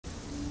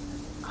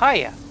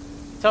Hiya.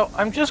 So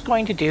I'm just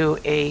going to do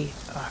a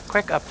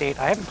quick update.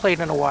 I haven't played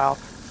in a while.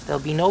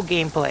 There'll be no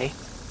gameplay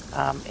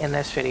in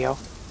this video.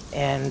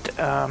 And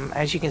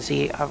as you can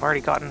see, I've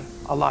already gotten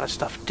a lot of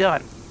stuff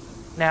done.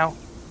 Now,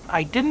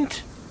 I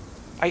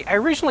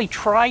originally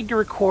tried to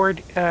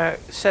record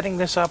setting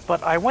this up,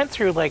 but I went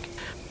through like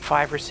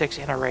 5 or 6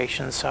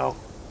 iterations, so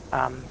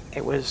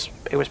it was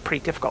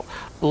pretty difficult.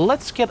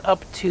 Let's get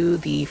up to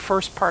the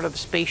first part of the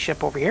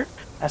spaceship over here.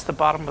 That's the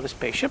bottom of the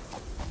spaceship.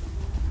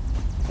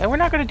 And we're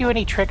not going to do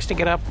any tricks to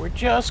get up. We're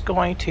just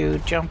going to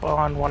jump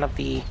on one of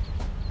the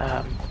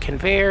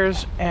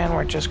conveyors, and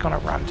we're just going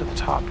to run to the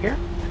top here.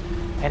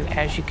 And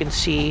as you can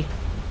see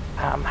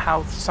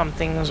how some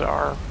things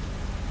are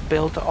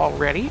built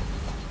already.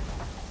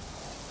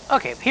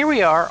 Okay, here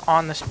we are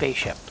on the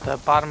spaceship, the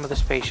bottom of the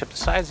spaceship. The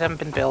sides haven't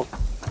been built.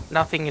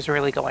 Nothing is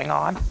really going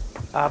on.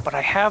 But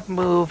I have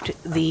moved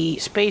the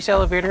space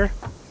elevator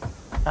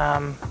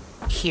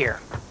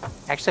here.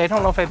 Actually, I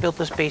don't know if I built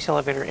the space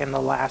elevator in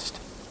the last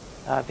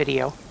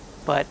video,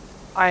 but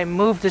I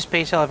moved the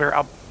space elevator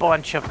a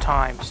bunch of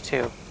times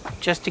too,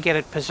 just to get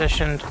it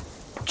positioned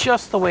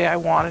just the way I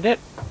wanted it.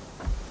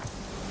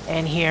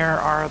 And here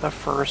are the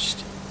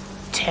first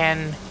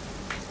 10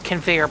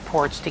 conveyor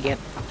ports to get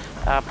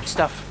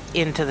stuff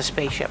into the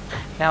spaceship.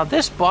 Now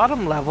this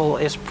bottom level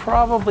is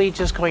probably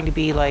just going to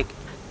be like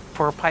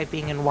for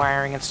piping and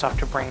wiring and stuff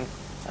to bring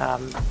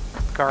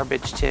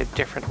garbage to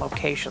different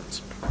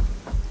locations.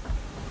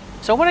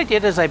 So what I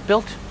did is I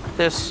built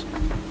this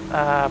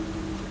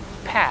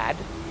pad,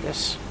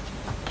 this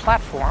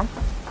platform,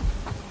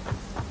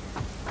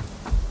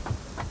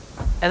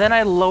 and then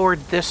I lowered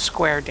this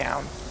square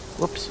down.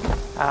 Whoops.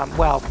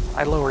 Well,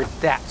 I lowered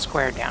that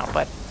square down,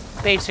 but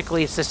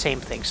basically it's the same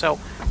thing. So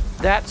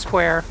that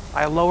square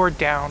I lowered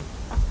down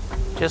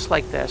just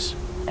like this,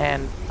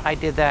 and I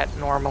did that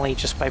normally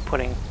just by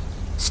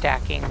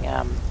stacking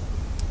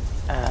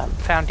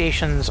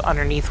foundations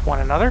underneath one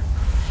another.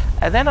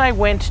 And then I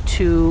went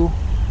to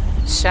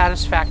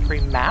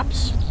Satisfactory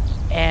maps,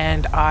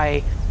 and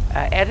I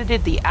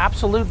edited the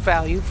absolute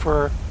value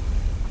for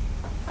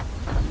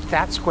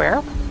that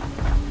square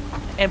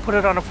and put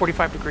it on a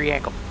 45-degree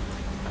angle.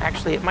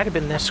 Actually, it might have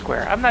been this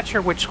square. I'm not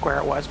sure which square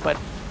it was, but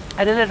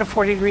I did it at a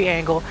 40-degree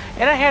angle,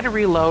 and I had to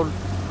reload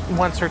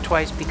once or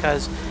twice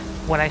because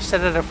when I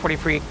set it at a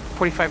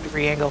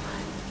 45-degree angle,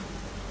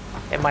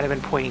 it might have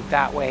been pointing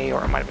that way,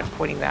 or it might have been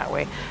pointing that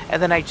way, and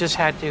then I just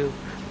had to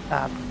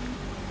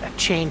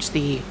change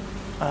the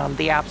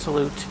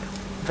absolute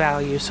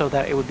value so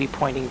that it would be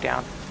pointing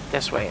down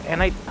this way.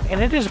 And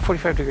it is a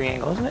 45-degree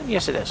angle, isn't it?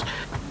 Yes, it is.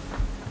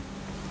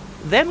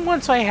 Then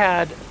once I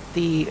had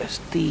the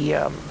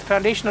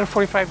foundation at a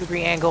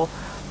 45-degree angle,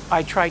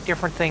 I tried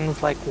different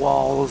things like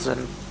walls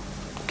and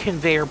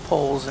conveyor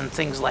poles and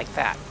things like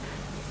that.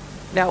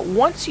 Now,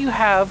 once you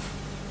have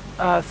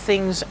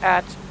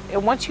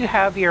once you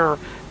have your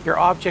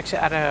objects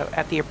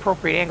at the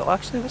appropriate angle,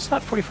 actually that's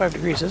not 45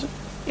 degrees, is it?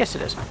 Yes,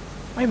 it is.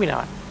 Maybe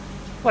not.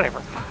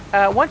 Whatever.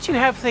 Once you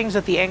have things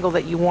at the angle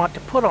that you want to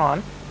put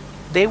on,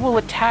 they will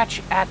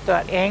attach at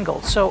that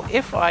angle. So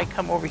if I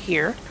come over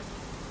here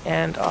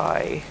and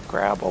I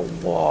grab a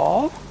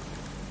wall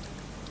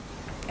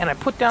and I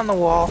put down the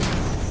wall,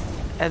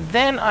 and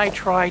then I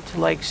try to,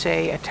 like,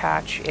 say,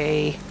 attach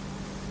a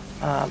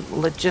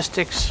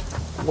logistics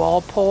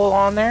wall pole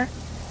on there,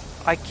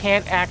 I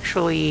can't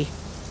actually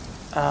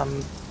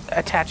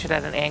attach it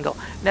at an angle.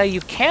 Now you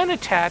can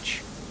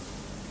attach,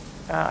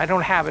 I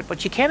don't have it,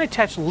 but you can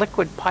attach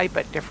liquid pipe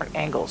at different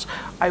angles.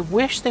 I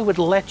wish they would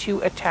let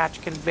you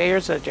attach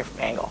conveyors at a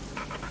different angle.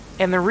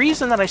 And the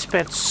reason that I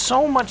spent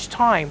so much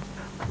time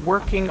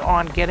working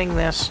on getting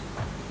this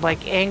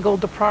like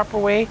angled the proper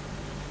way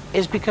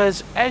is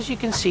because, as you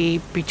can see,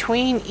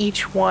 between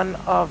each one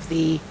of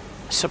the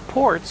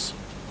supports,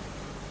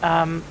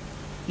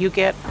 you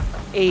get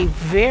a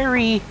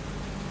very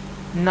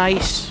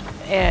nice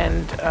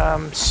and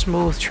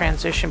smooth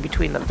transition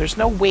between them. There's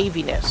no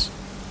waviness.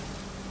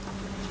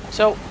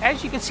 So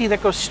as you can see,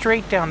 that goes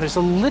straight down. There's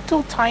a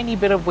little tiny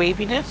bit of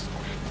waviness.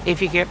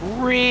 If you get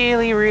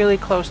really, really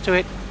close to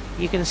it,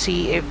 you can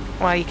see it.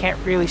 Well, you can't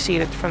really see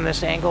it from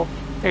this angle.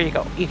 There you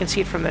go. You can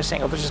see it from this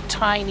angle. There's a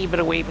tiny bit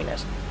of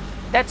waviness.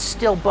 That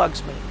still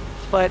bugs me.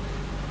 But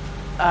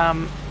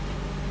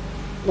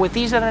with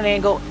these at an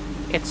angle,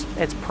 it's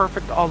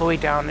perfect all the way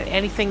down. And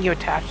anything you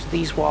attach to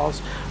these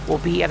walls will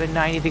be at a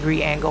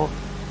 90-degree angle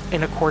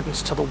in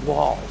accordance to the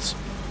walls.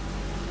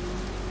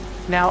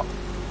 Now,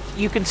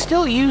 you can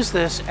still use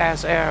this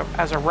as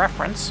a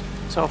reference.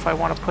 So if I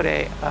want to put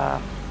a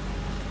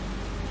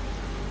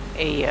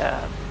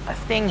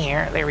thing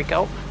here, there we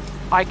go,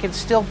 I can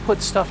still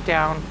put stuff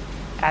down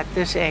at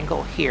this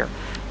angle here.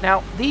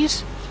 Now,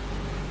 these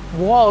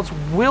walls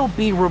will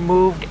be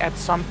removed at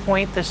some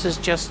point. This is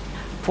just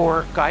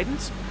for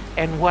guidance,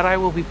 and what I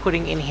will be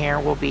putting in here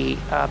will be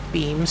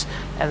beams,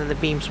 and then the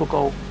beams will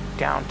go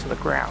down to the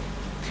ground.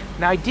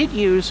 Now, I did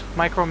use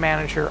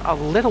Micromanager a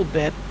little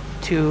bit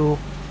to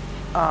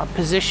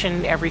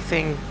position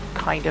everything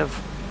kind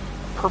of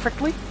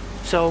perfectly.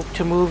 So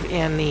to move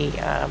in the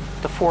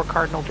 4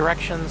 cardinal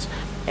directions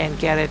and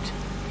get it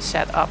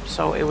set up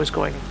so it was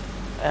going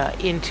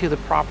into the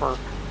proper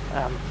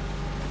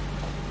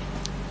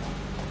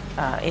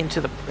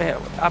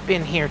up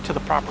in here to the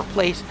proper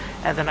place,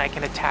 and then I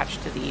can attach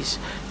to these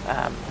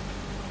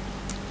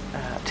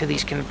to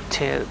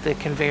the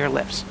conveyor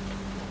lifts.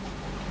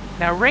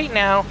 Now right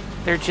now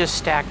they're just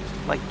stacked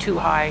like too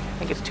high. I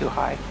think it's too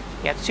high.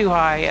 Yeah, it's too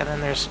high, and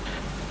then there's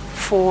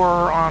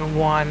 4 on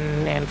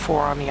one and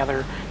 4 on the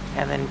other,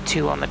 and then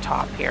 2 on the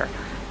top here.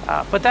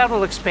 But that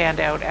will expand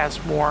out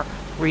as more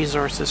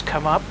resources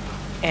come up,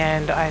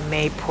 and I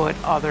may put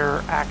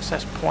other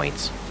access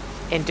points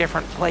in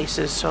different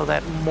places so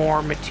that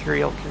more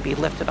material can be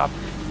lifted up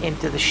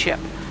into the ship.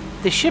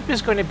 The ship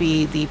is going to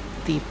be the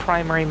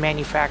primary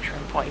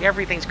manufacturing point.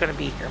 Everything's going to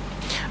be here.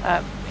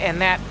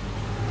 And that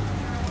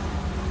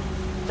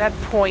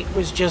point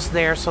was just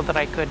there so that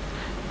I could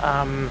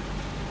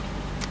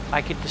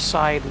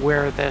decide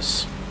where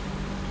this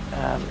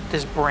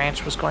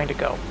branch was going to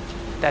go.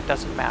 That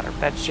doesn't matter.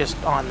 That's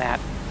just on that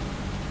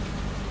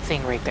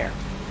thing right there.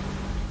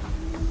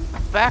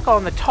 Back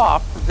on the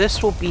top,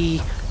 this will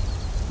be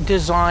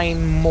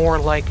designed more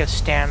like a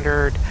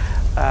standard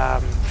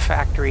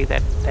factory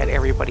that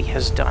everybody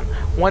has done.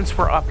 Once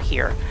we're up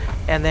here,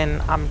 and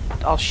then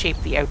I'll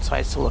shape the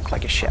outsides to look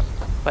like a ship.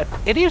 But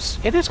it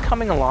is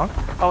coming along.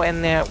 Oh,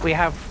 and we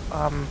have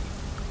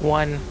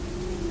one.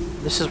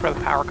 This is where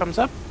the power comes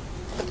up.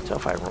 So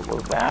if I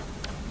remove that,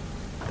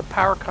 the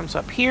power comes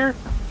up here.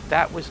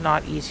 That was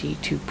not easy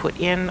to put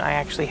in. I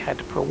actually had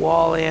to put a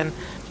wall in,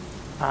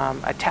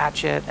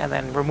 attach it, and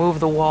then remove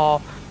the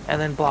wall, and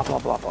then blah blah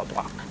blah blah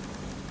blah.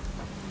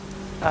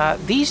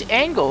 These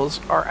angles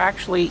are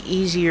actually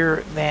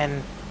easier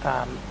than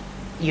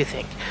you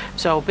think.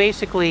 So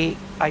basically,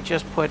 I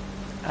just put,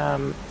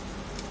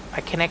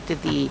 I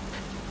connected the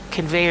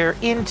conveyor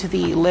into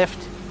the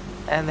lift,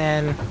 and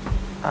then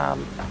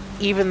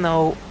even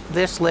though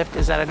this lift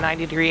is at a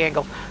 90-degree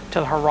angle to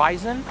the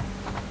horizon,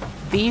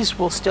 these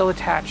will still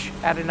attach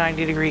at a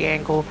 90-degree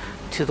angle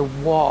to the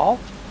wall,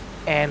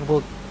 and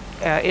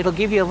it'll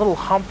give you a little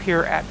hump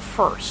here at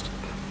first.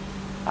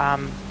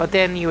 But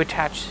then you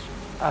attach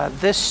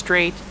this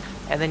straight,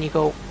 and then you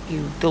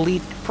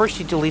delete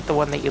the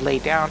one that you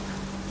laid down,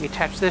 you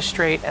attach this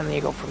straight, and then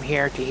you go from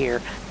here to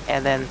here,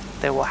 and then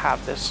they will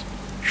have this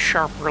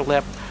sharper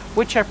lip,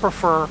 which I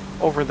prefer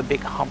over the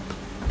big hump.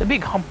 The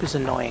big hump is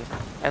annoying.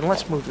 And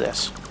let's move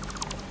this.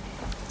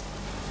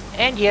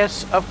 And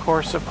yes, of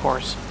course,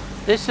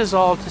 this is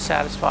all to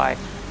satisfy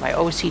my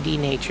OCD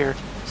nature,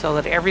 so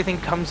that everything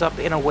comes up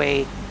in a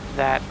way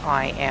that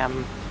I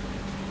am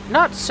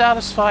not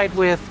satisfied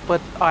with,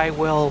 but I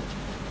will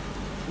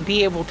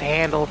be able to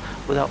handle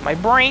without my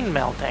brain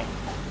melting.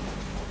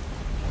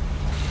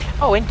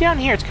 Oh, and down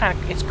here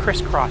it's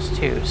crisscross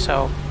too.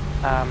 So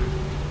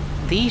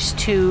these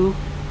 2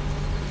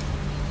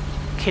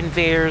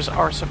 conveyors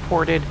are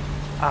supported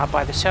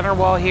by the center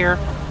wall here,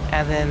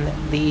 and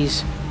then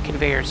these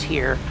conveyors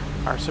here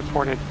are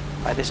supported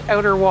by this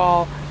outer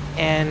wall,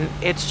 and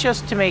it's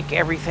just to make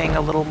everything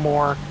a little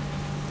more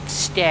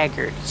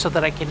staggered so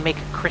that I can make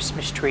a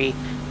Christmas tree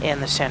in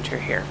the center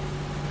here,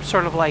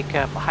 sort of like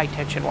high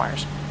tension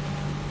wires.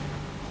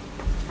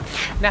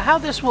 Now how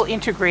this will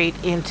integrate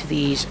into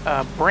these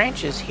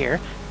branches here,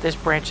 this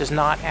branch is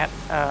not at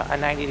a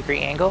 90-degree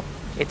angle.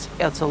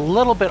 It's a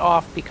little bit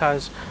off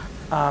because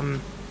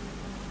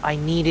I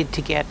needed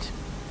to get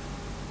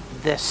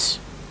this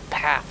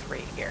path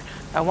right here.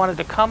 I wanted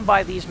to come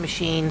by these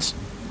machines,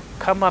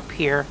 come up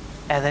here,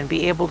 and then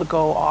be able to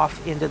go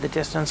off into the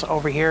distance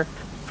over here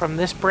from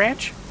this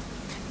branch.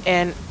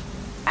 And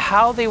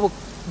how they will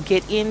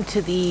get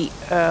into the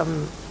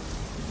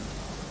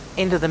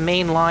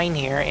main line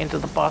here, into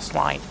the bus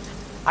line,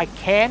 I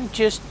can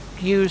just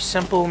use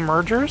simple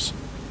mergers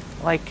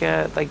like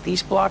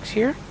these blocks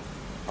here.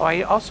 Oh,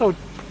 I also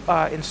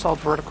installed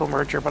vertical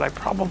merger, but I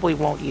probably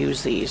won't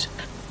use these.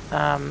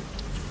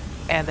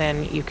 And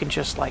then you can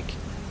just like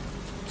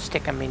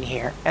stick them in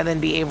here and then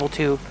be able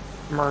to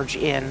merge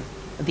in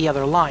the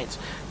other lines.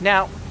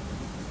 Now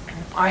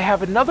I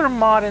have another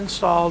mod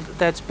installed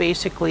that's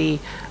basically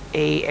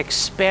a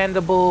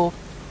expandable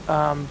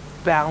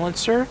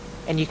balancer,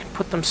 and you can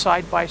put them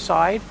side by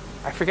side.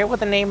 I forget what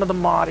the name of the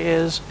mod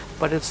is,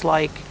 but it's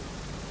like,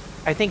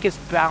 I think it's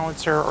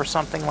balancer or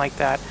something like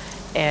that,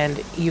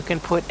 and you can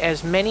put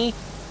as many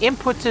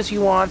inputs as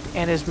you want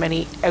and as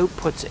many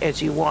outputs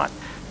as you want.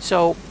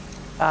 So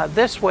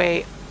this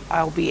way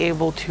I'll be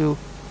able to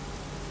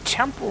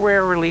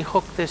temporarily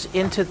hook this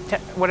into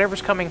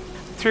whatever's coming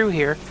through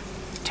here,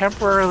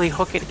 temporarily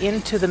hook it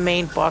into the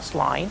main bus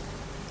line,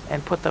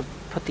 and put the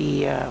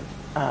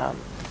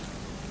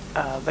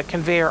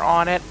conveyor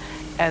on it,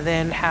 and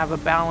then have a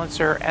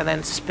balancer, and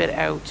then spit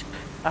out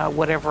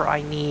whatever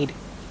I need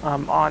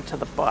onto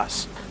the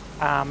bus.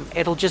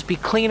 It'll just be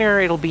cleaner,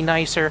 it'll be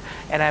nicer,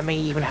 and I may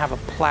even have a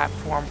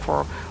platform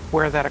for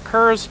where that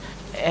occurs,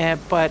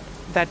 but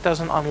that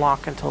doesn't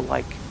unlock until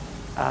like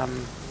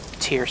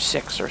tier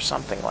 6 or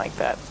something like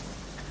that.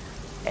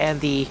 And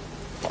the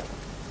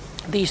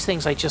these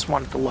things I just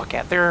wanted to look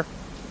at. They're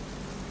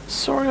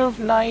sort of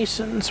nice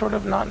and sort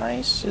of not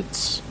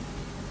nice.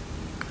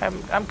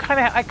 I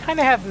kind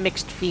of have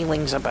mixed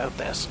feelings about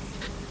this.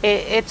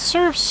 It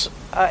serves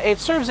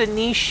a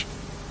niche,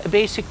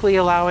 basically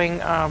allowing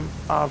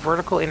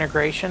vertical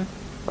integration,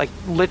 like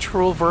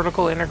literal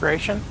vertical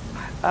integration.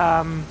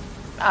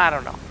 I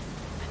don't know.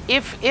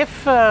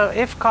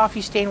 If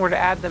Coffee Stain were to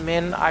add them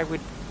in, I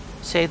would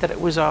say that it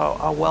was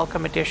a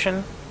welcome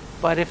addition.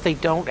 But if they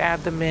don't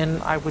add them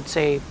in, I would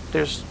say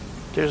there's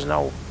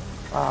no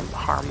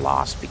harm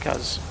lost,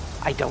 because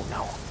I don't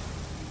know.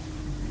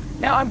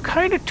 Now I'm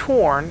kind of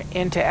torn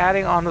into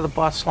adding onto the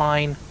bus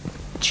line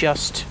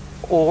just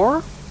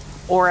ore,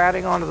 or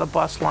adding onto the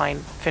bus line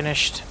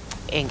finished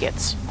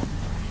ingots.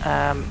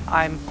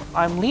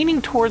 I'm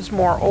leaning towards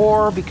more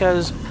ore,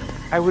 because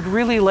I would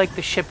really like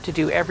the ship to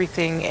do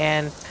everything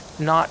and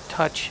not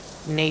touch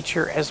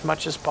nature as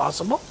much as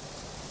possible,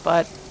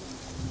 but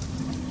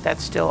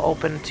that's still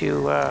open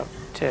to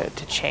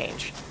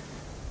change.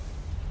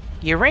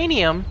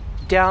 Uranium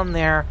down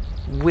there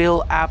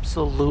will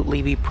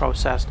absolutely be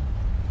processed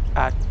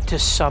to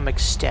some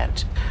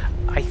extent.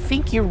 I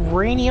think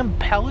uranium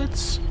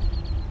pellets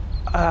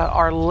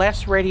are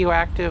less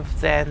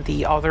radioactive than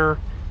the other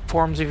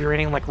forms of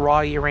uranium, like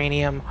raw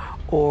uranium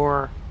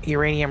or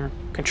uranium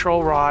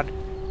control rod,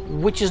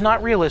 which is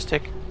not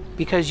realistic,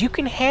 because you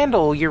can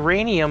handle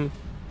uranium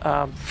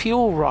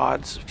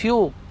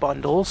fuel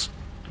bundles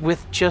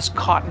with just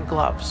cotton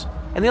gloves.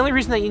 And the only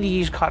reason that you need to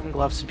use cotton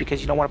gloves is because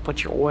you don't want to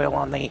put your oil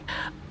on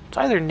it's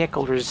either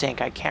nickel or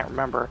zinc, I can't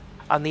remember,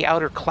 on the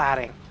outer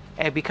cladding,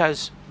 and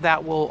because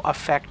that will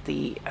affect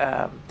the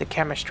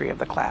chemistry of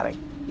the cladding,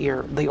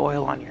 the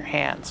oil on your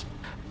hands.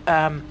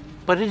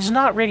 But it is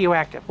not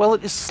radioactive. Well,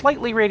 it is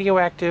slightly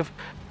radioactive,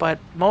 but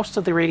most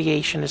of the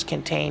radiation is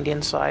contained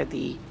inside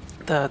the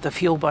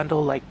fuel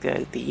bundle, like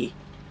the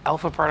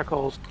alpha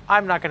particles.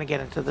 I'm not going to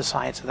get into the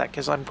science of that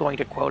because I'm going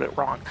to quote it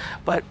wrong.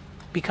 But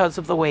because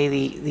of the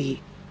way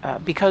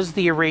because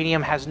the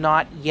uranium has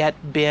not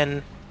yet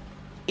been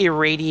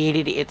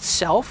irradiated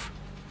itself,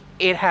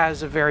 it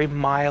has a very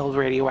mild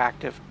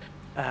radioactive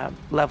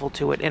level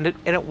to it, and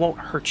it won't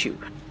hurt you.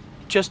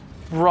 Just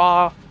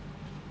raw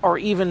or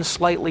even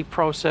slightly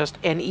processed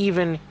and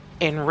even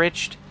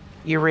enriched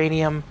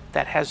uranium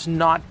that has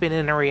not been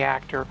in a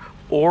reactor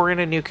or in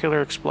a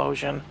nuclear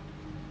explosion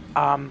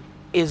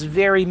is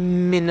very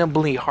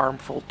minimally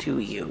harmful to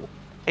you.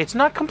 It's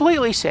not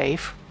completely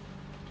safe.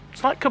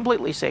 It's not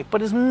completely safe,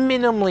 but is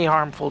minimally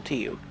harmful to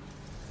you.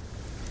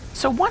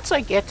 So once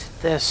I get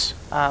this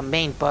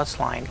main bus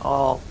line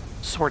all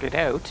sorted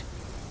out,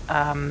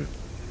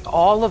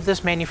 all of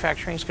this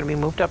manufacturing is going to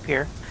be moved up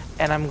here,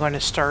 and I'm going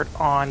to start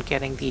on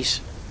getting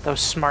those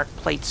smart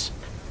plates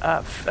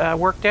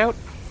worked out,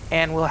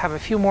 and we'll have a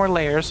few more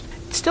layers.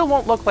 It still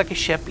won't look like a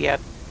ship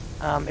yet.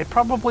 It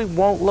probably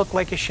won't look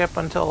like a ship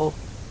until,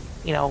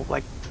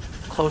 like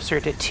closer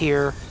to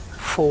tier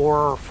 4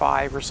 or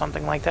 5 or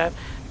something like that.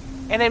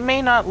 And it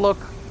may not look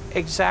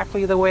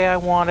exactly the way I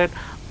want it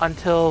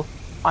until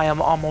I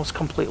am almost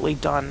completely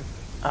done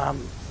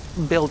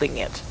building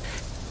it.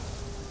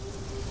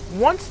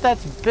 Once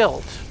that's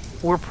built,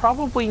 we're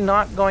probably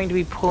not going to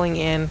be pulling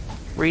in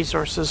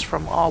resources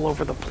from all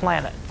over the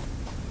planet.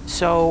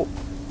 So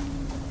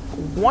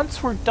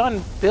once we're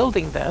done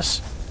building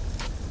this,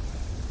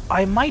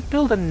 I might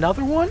build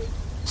another one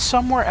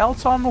somewhere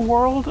else on the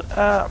world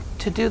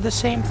to do the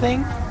same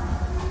thing.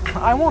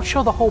 I won't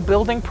show the whole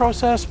building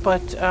process,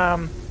 but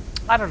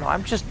I don't know.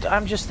 I'm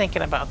just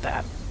thinking about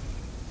that.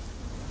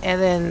 And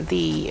then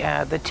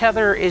the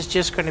tether is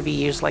just going to be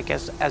used like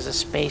as a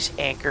space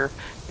anchor,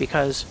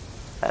 because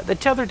the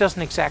tether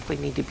doesn't exactly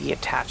need to be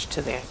attached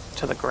to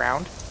the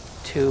ground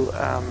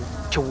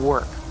to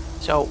work.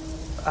 So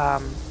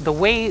the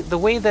way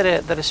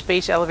that a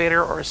space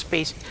elevator or a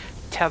space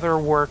tether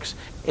works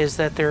is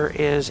that there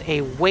is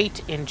a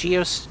weight in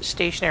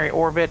geostationary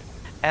orbit,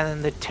 and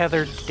then the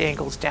tether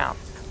dangles down.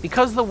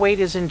 Because the weight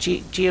is in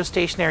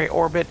geostationary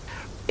orbit,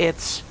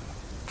 its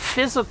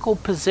physical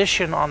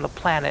position on the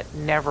planet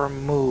never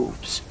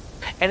moves.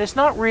 And it's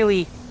not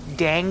really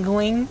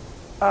dangling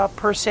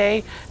per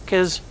se,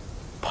 because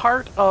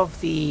part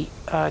of the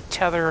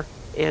tether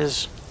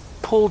is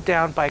pulled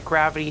down by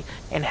gravity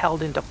and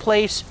held into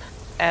place,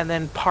 and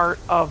then part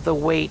of the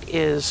weight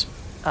is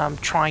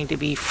trying to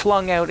be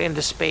flung out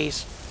into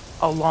space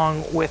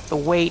along with the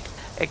weight,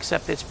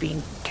 except it's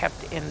being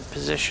kept in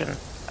position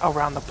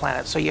around the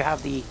planet. So you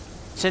have the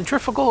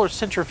centrifugal or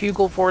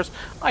centrifugal force,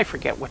 I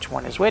forget which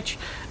one is which,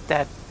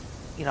 that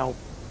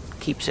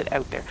keeps it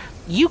out there.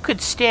 You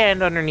could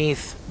stand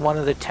underneath one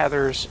of the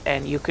tethers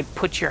and you could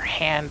put your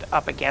hand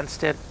up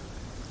against it,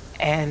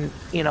 and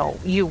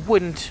you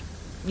wouldn't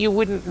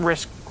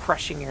risk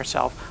crushing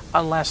yourself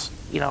unless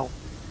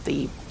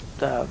the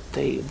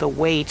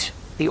weight,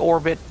 the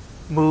orbit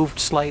moved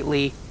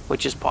slightly,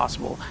 which is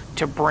possible,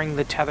 to bring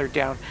the tether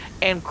down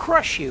and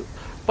crush you.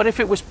 But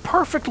if it was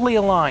perfectly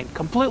aligned,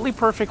 completely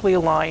perfectly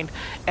aligned,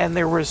 and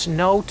there was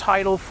no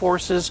tidal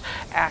forces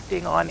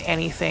acting on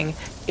anything,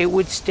 it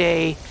would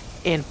stay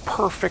in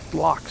perfect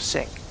lock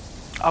sync.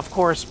 of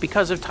course,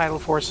 because of tidal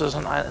forces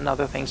and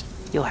other things,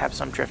 you'll have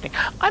some drifting.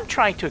 I'm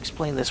trying to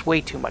explain this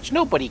way too much.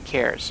 Nobody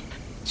cares.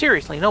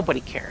 Seriously,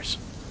 nobody cares.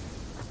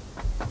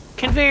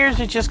 Conveyors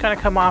are just going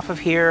to come off of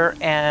here,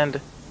 and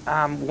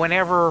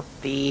whenever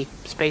the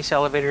space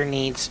elevator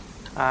needs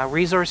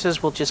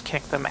resources, we'll just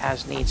kick them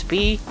as needs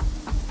be.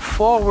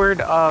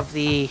 Forward of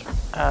the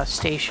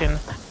station,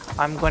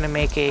 I'm going to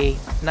make a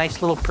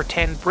nice little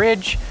pretend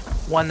bridge,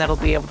 one that'll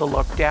be able to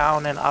look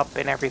down and up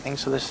and everything.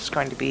 So this is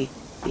going to be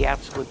the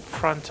absolute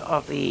front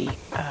of the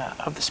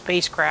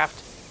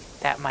spacecraft.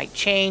 That might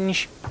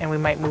change, and we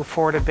might move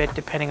forward a bit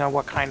depending on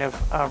what kind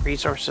of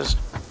resources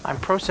I'm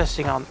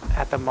processing on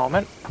at the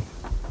moment.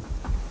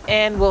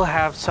 And we'll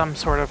have some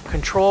sort of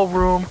control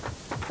room,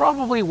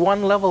 probably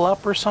one level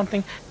up or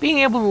something, being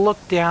able to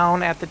look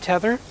down at the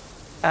tether,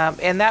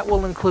 and that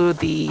will include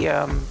the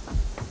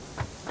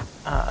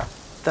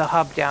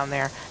hub down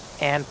there,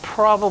 and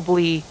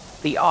probably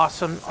the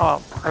awesome,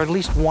 or at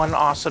least one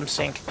awesome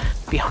sink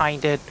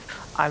behind it.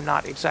 I'm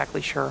not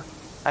exactly sure.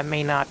 I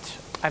may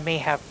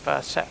have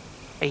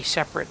a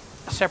separate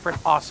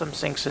awesome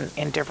sinks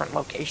in different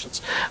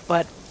locations,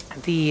 but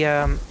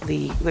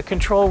the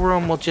control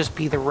room will just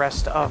be the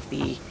rest of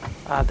the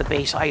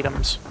base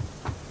items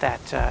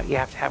that you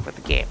have to have with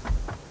the game.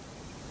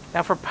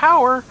 Now for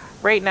power,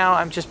 right now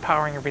I'm just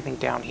powering everything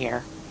down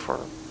here for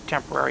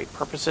temporary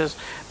purposes,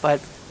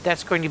 but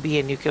that's going to be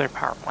a nuclear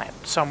power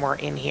plant somewhere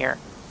in here.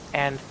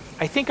 And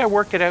I think I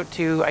worked it out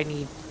to, I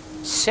need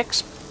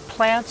 6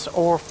 plants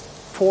or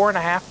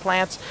 4.5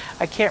 plants.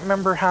 I can't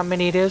remember how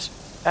many it is.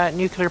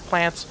 Nuclear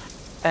plants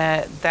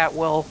that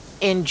will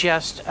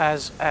ingest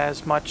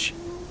as much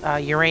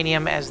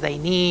uranium as they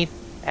need,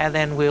 and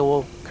then we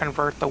will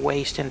convert the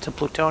waste into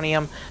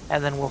plutonium,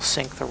 and then we'll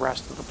sink the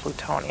rest of the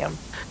plutonium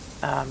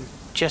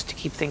just to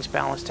keep things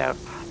balanced out.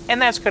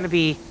 And that's going to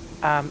be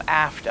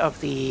aft of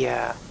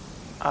the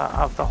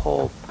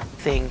whole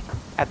thing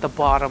at the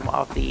bottom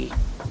of the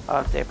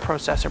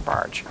processor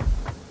barge.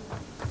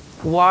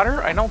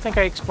 Water, I don't think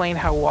I explained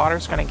how water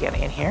is going to get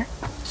in here.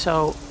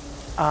 So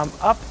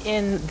up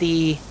in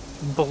the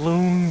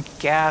balloon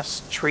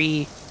gas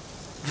tree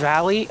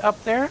valley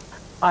up there,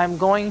 I'm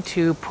going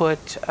to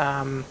put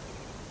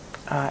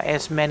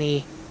as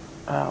many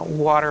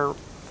water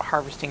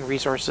harvesting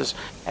resources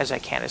as I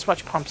can, as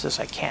much pumps as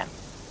I can.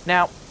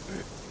 Now,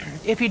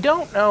 if you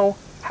don't know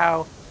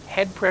how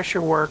head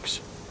pressure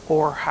works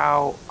or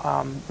how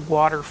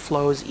water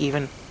flows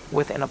even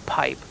within a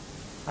pipe,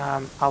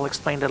 I'll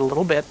explain it a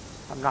little bit.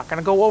 I'm not going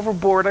to go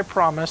overboard, I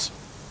promise.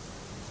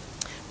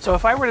 So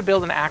if I were to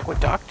build an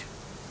aqueduct,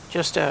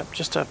 just a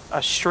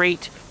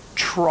straight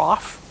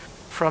trough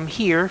from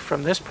here,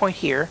 from this point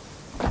here,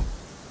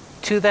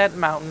 to that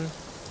mountain,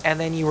 and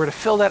then you were to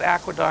fill that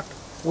aqueduct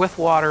with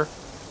water,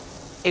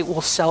 it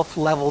will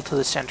self-level to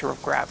the center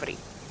of gravity.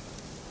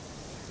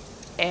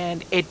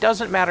 And it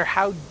doesn't matter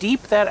how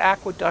deep that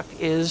aqueduct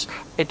is.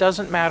 It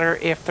doesn't matter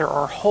if there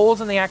are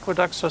holes in the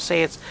aqueduct. So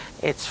say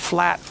it's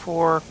flat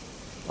for,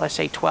 let's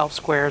say, 12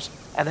 squares,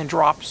 and then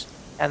drops,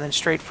 and then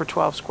straight for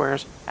 12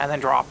 squares, and then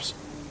drops.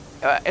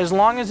 As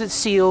long as it's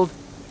sealed,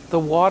 the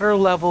water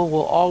level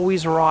will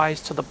always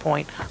rise to the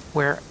point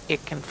where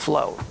it can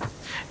flow.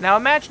 Now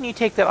imagine you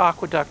take that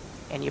aqueduct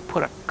and you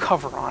put a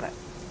cover on it,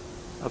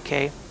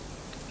 okay?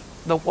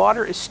 The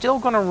water is still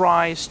going to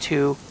rise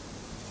to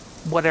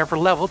whatever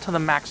level, to the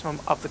maximum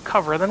of the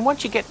cover. Then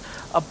once you get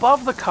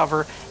above the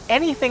cover,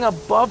 anything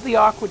above the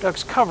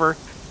aqueduct's cover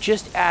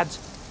just adds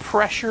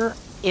pressure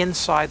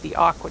inside the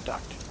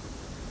aqueduct.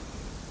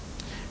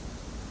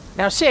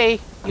 Now say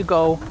you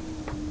go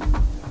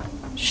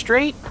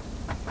straight,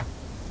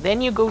 then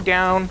you go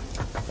down,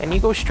 then you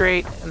go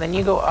straight, and then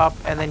you go up,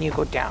 and then you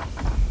go down.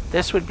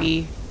 This would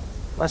be,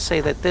 let's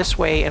say that this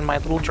way in my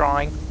little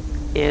drawing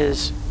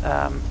is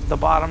the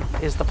bottom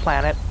is the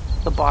planet,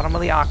 the bottom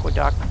of the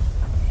aqueduct,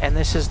 and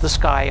this is the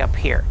sky up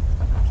here.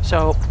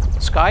 So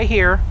sky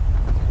here,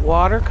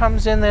 water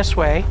comes in this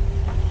way,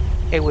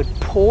 it would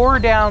pour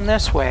down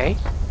this way,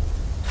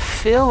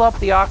 fill up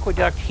the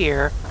aqueduct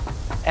here,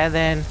 and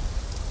then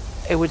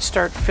it would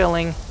start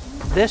filling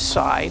this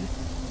side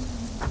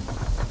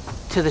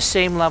to the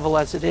same level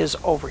as it is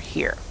over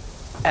here,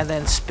 and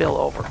then spill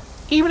over.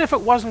 Even if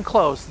it wasn't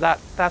closed,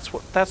 that's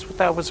what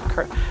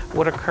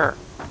would occur,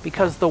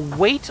 because the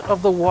weight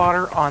of the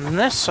water on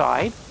this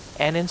side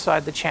and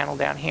inside the channel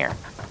down here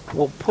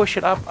will push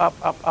it up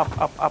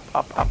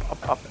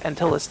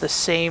until it's the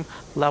same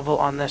level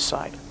on this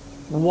side.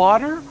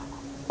 Water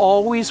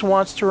always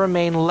wants to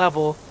remain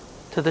level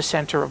to the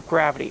center of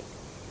gravity.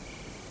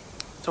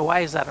 So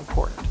why is that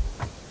important?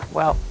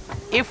 Well,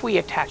 if we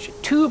attach a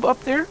tube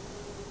up there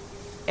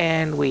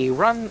and we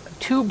run a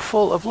tube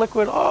full of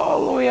liquid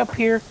all the way up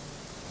here,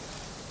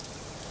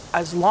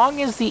 as long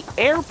as the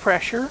air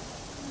pressure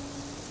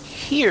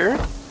here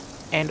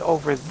and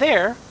over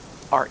there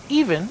are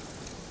even,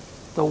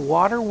 the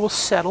water will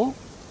settle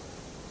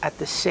at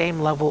the same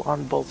level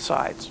on both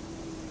sides.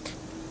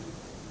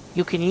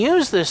 You can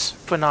use this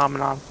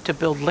phenomenon to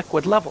build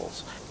liquid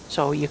levels.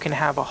 So you can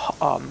have a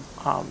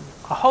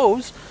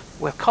hose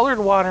with colored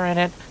water in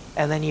it,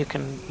 and then you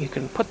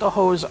can put the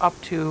hose up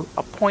to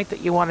a point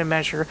that you want to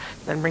measure,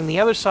 then bring the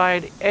other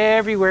side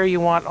everywhere you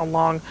want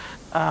along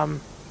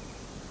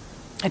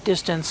a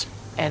distance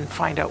and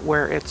find out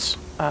where it's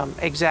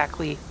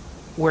exactly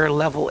where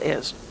level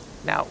is.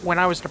 Now, when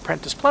I was an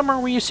apprentice plumber,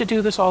 we used to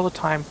do this all the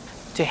time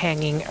to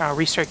hanging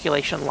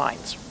recirculation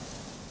lines.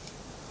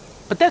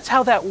 But that's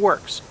how that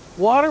works.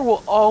 Water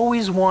will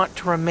always want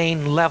to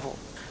remain level.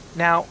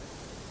 Now,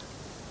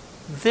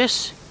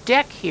 this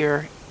deck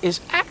here is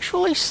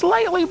actually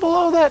slightly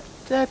below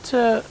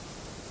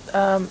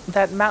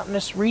that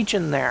mountainous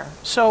region there.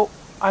 So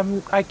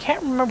I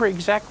can't remember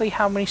exactly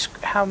how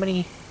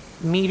many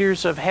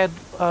meters of head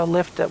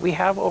lift that we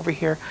have over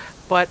here,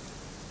 but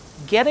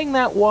getting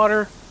that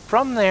water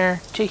from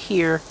there to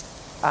here,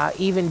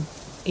 even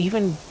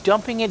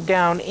dumping it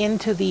down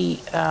into the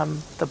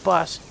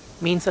bus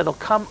means that it'll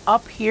come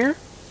up here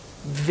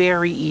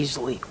very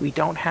easily. We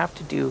don't have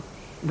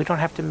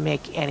to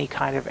make any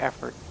kind of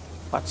effort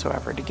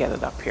whatsoever to get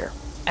it up here.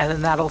 And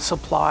then that'll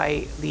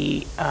supply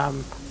the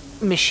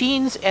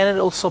machines, and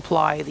it'll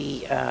supply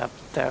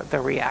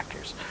the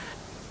reactors.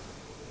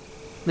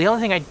 The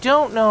only thing I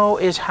don't know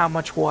is how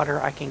much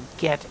water I can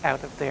get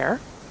out of there.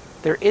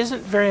 There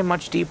isn't very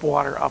much deep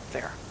water up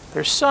there.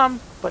 There's some,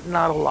 but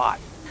not a lot.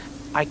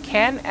 I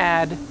can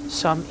add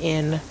some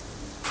in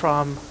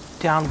from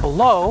down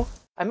below.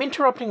 I'm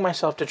interrupting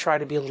myself to try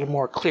to be a little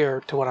more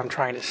clear to what I'm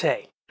trying to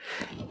say.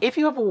 If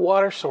you have a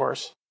water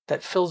source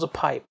that fills a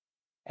pipe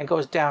and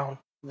goes down,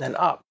 then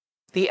up,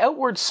 the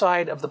outward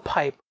side of the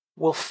pipe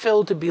will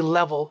fill to be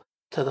level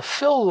to the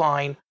fill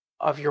line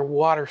of your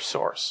water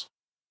source.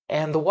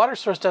 And the water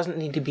source doesn't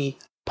need to be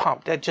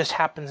pumped. That just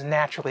happens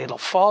naturally. It'll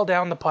fall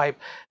down the pipe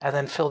and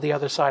then fill the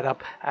other side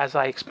up, as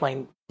I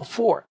explained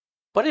before.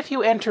 But if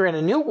you enter in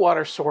a new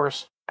water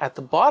source at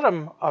the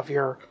bottom of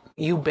your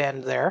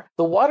U-bend there,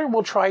 the water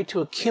will try to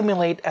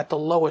accumulate at the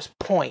lowest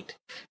point.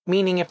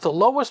 Meaning if the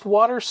lowest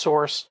water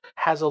source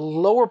has a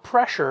lower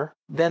pressure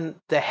than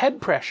the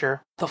head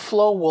pressure, the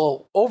flow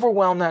will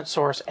overwhelm that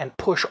source and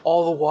push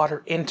all the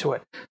water into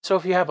it. So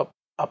if you have a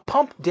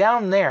pump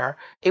down there,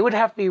 it would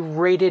have to be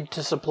rated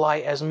to supply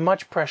as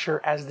much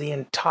pressure as the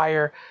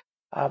entire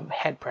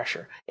head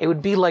pressure. It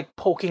would be like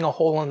poking a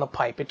hole in the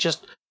pipe.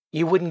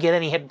 You wouldn't get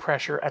any head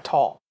pressure at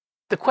all.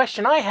 The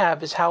question I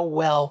have is how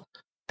well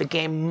the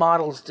game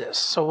models this.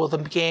 So will the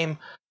game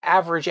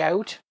average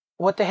out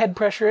what the head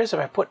pressure is?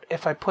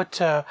 If I put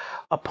a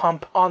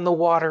pump on the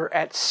water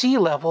at sea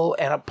level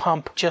and a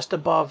pump just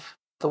above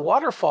the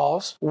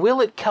waterfalls, will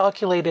it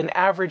calculate an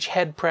average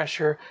head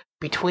pressure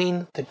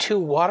between the two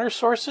water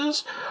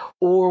sources,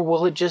 or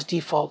will it just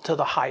default to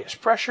the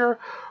highest pressure,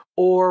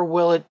 or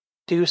will it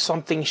do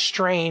something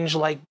strange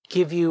like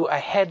give you a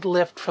head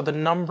lift for the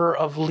number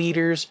of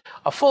liters,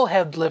 a full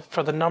head lift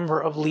for the number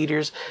of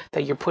liters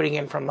that you're putting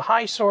in from the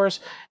high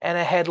source, and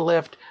a head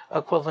lift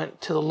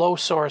equivalent to the low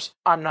source?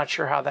 I'm not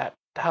sure how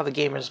the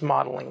game is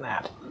modeling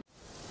that.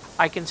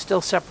 I can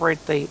still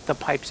separate the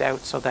pipes out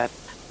so that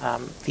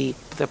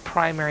the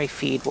primary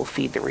feed will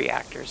feed the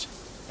reactors,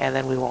 and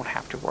then we won't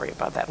have to worry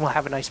about that. We'll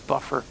have a nice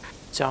buffer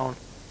zone,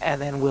 and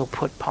then we'll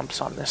put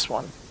pumps on this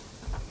one.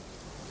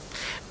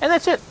 And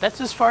that's it.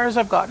 That's as far as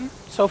I've gotten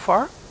so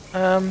far.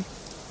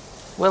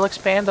 We'll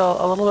expand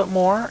a little bit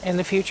more in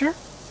the future.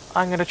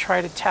 I'm going to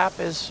try to tap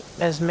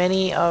as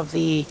many of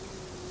the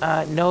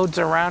nodes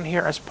around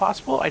here as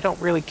possible. I don't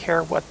really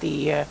care what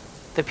the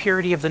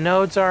purity of the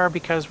nodes are,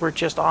 because we're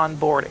just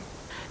onboarding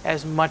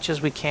as much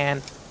as we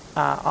can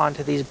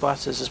onto these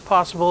buses as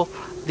possible.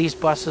 These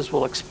buses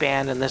will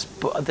expand, and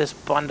this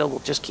bundle will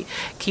just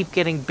keep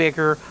getting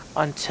bigger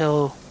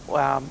until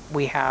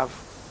we have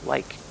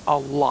like a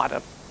lot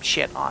of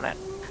shit on it,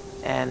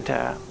 and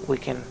we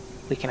can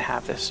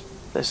have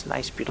this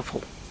nice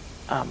beautiful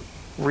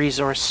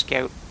resource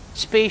scout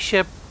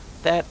spaceship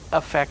that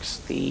affects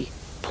the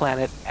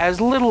planet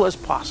as little as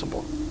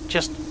possible,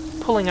 just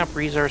pulling up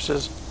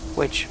resources,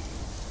 which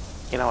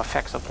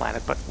affects the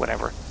planet, but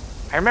whatever.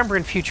 I remember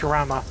in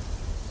Futurama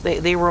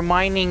they were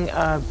mining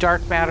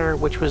dark matter,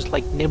 which was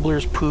like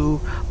Nibbler's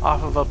poo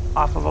off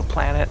of a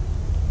planet,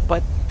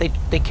 but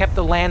they kept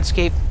the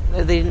landscape.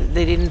 They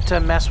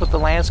didn't mess with the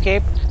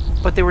landscape,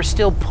 but they were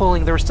still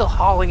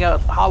hollowing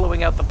out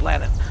the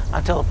planet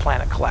until the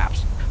planet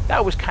collapsed.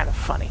 That was kind of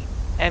funny,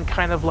 and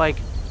kind of like,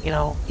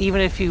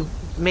 even if you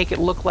make it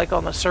look like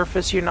on the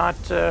surface you're not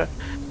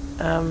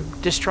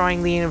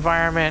destroying the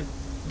environment,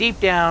 deep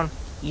down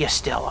you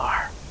still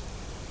are.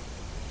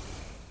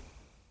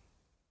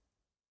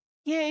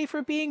 Yay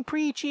for being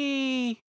preachy!